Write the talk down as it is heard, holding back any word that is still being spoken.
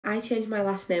I changed my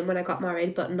last name when I got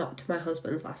married, but not to my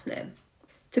husband's last name.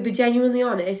 To be genuinely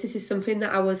honest, this is something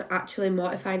that I was actually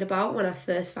mortified about when I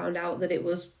first found out that it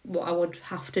was what I would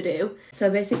have to do. So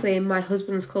basically, in my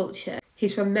husband's culture,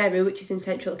 he's from Meru, which is in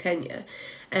central Kenya.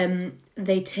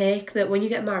 They take that when you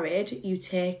get married, you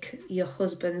take your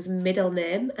husband's middle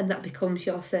name and that becomes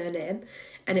your surname.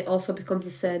 And it also becomes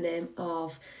the surname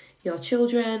of your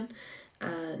children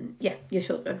and, your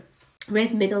children.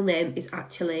 Ray's middle name is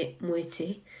actually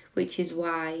Moiti, which is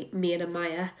why me and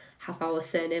Amaya have our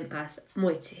surname as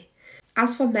Moiti.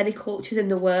 As for many cultures in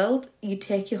the world, you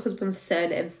take your husband's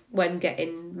surname when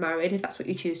getting married, if that's what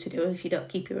you choose to do, if you don't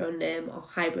keep your own name or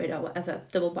hybrid or whatever,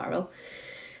 double barrel.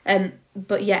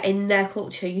 But yeah, in their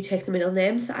culture, you take the middle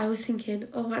name. So I was thinking,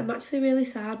 I'm actually really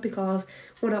sad because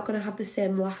we're not going to have the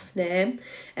same last name.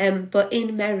 But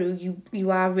in Meru,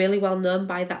 you are really well known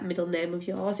by that middle name of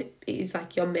yours. It is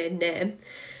like your main name.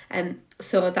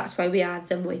 So that's why we are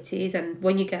the Moitis. And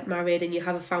when you get married and you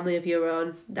have a family of your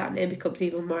own, that name becomes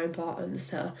even more important.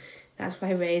 So that's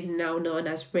why Ray is now known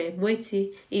as Ray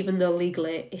Moiti, even though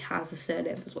legally it has a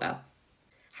surname as well.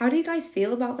 How do you guys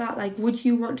feel about that? Like, would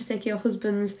you want to take your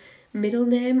husband's middle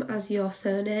name as your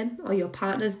surname or your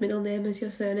partner's middle name as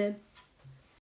your surname?